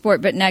 Not next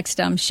sport, but next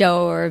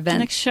show or event.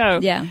 Next show.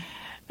 Yeah.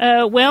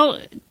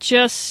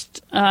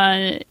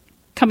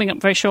 Coming up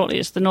very shortly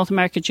is the North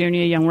America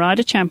Junior Young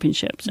Rider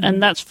Championships, mm-hmm.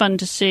 and that's fun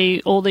to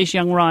see all these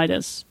young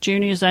riders,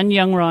 juniors and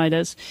young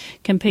riders,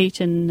 compete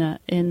in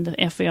the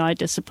FEI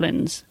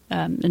disciplines,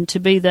 and to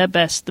be their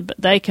best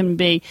they can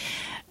be,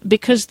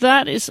 because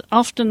that is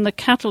often the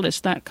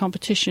catalyst, that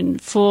competition,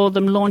 for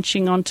them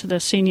launching onto their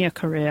senior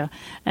career.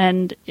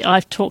 And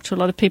I've talked to a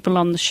lot of people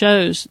on the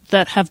shows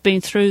that have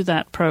been through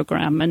that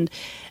program, and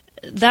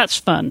that's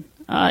fun.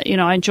 I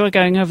enjoy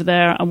going over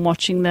there and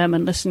watching them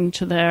and listening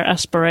to their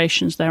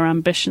aspirations, their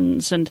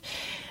ambitions, and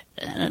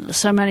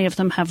so many of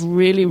them have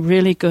really,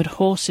 really good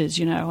horses,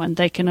 and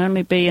they can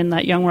only be in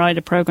that young rider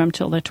program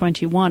till they're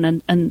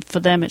 21. And for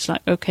them, it's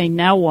like, okay,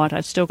 now what?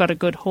 I've still got a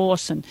good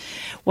horse, and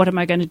what am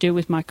I going to do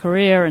with my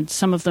career? And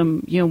some of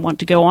them, want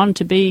to go on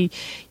to be,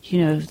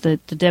 the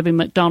Debbie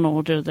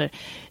McDonald or the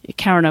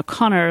Karen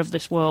O'Connor of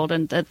this world,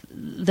 and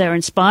they're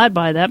inspired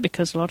by that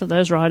because a lot of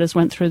those riders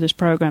went through this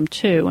program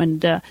too.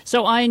 And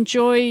so I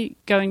enjoy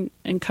going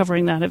and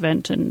covering that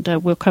event, and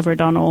we'll cover it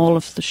on all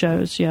of the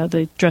shows,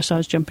 the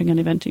dressage, jumping, and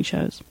eventing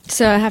shows.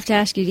 So I have to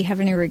ask you, do you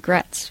have any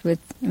regrets it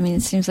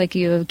seems like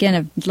you, again,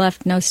 have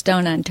left no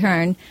stone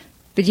unturned,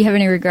 but do you have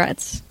any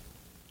regrets?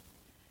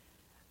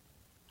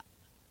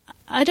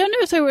 I don't know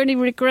if there were any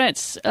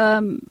regrets.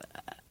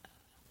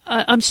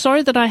 I'm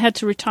sorry that I had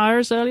to retire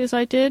as early as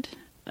I did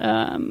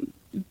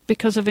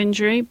because of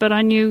injury, but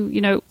I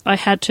knew, I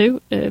had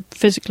to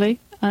physically.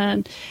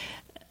 But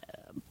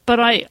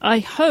I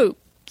hope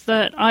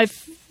that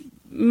I've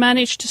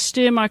managed to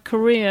steer my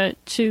career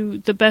to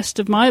the best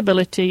of my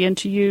ability and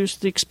to use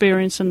the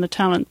experience and the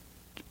talent,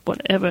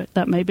 whatever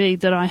that may be,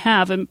 that I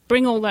have, and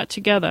bring all that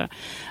together.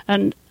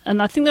 And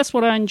I think that's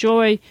what I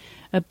enjoy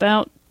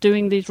about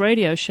doing these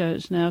radio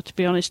shows now, to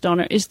be honest,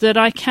 Donna, is that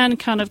I can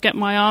kind of get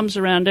my arms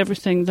around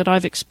everything that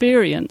I've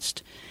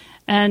experienced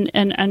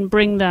and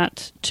bring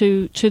that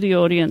to the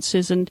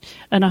audiences and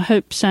I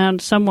hope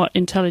sound somewhat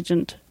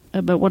intelligent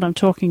about what I'm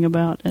talking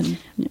about. And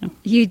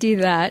you do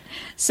that.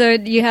 So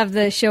you have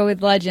the show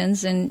with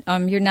legends, and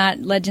you're not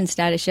legend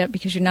status yet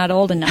because you're not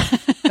old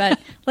enough. But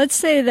let's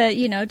say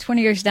that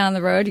 20 years down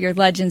the road, you're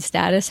legend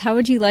status. How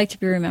would you like to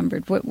be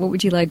remembered? What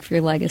would you like for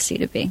your legacy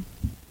to be?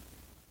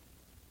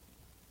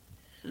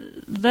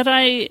 That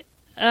I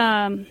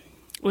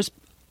was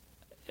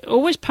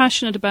always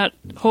passionate about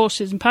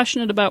horses and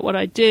passionate about what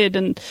I did,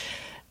 and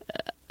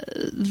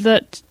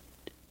that.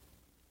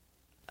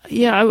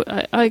 Yeah,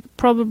 I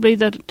probably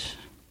that,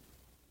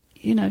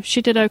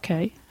 she did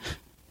okay.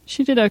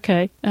 She did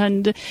okay,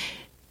 and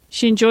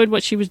she enjoyed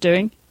what she was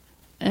doing,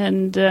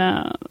 and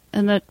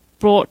that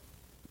brought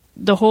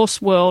the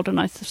horse world,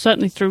 and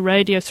certainly through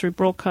radio, through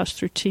broadcast,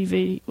 through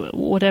TV,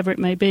 whatever it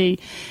may be,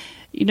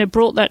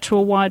 brought that to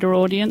a wider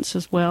audience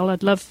as well.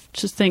 I'd love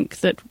to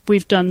think that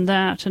we've done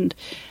that, and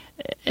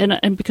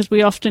because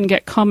we often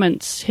get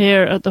comments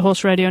here at the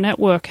Horse Radio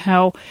Network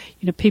how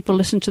people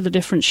listen to the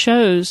different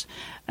shows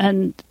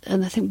and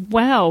they think,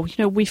 wow,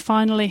 we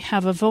finally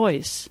have a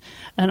voice,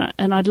 and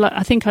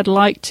I think I'd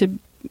like to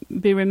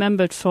be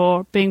remembered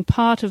for being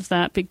part of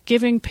that, but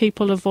giving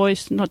people a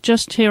voice, not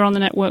just here on the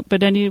network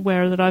but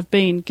anywhere that I've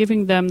been,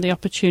 giving them the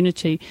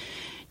opportunity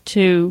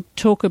to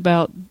talk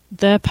about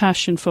their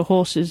passion for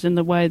horses in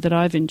the way that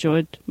I've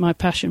enjoyed my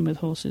passion with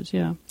horses,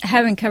 yeah.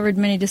 Having covered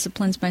many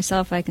disciplines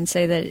myself, I can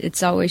say that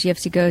it's always you have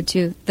to go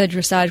to the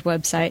Dressage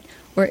website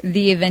or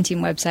the eventing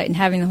website, and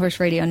having the Horse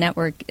Radio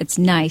Network, it's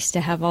nice to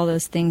have all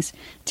those things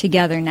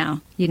together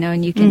now,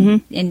 and you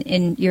can,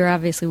 and you're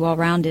obviously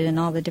well-rounded in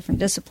all the different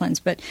disciplines.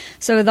 But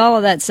so with all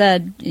of that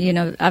said,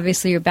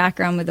 obviously your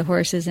background with the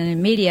horses and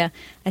in media,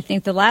 I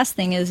think the last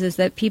thing is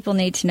that people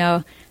need to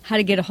know how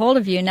to get a hold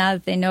of you now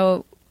that they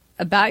know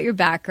about your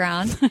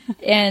background,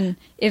 and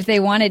if they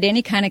wanted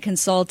any kind of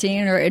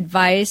consulting or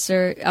advice,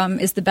 or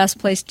is the best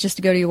place just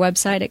to go to your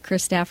website at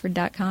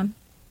chrisstafford.com?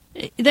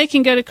 They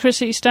can go to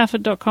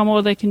chrisestafford.com,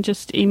 or they can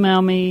just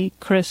email me,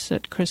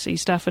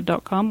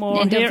 chris@chrisestafford.com.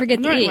 And don't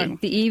forget the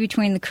E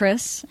between the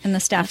Chris and the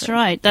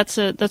Stafford. That's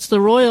right. That's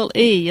the royal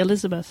E,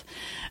 Elizabeth.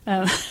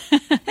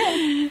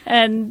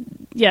 And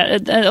yeah,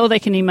 or they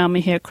can email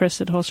me here,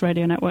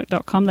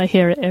 chris@horseradionetwork.com. They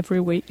hear it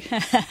every week.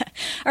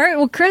 All right.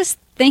 Well, Chris,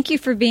 thank you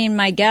for being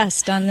my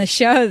guest on the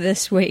show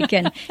this week,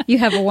 and you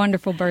have a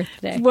wonderful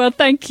birthday. Well,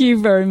 thank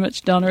you very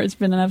much, Donna. It's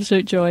been an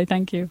absolute joy.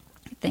 Thank you.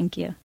 Thank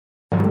you.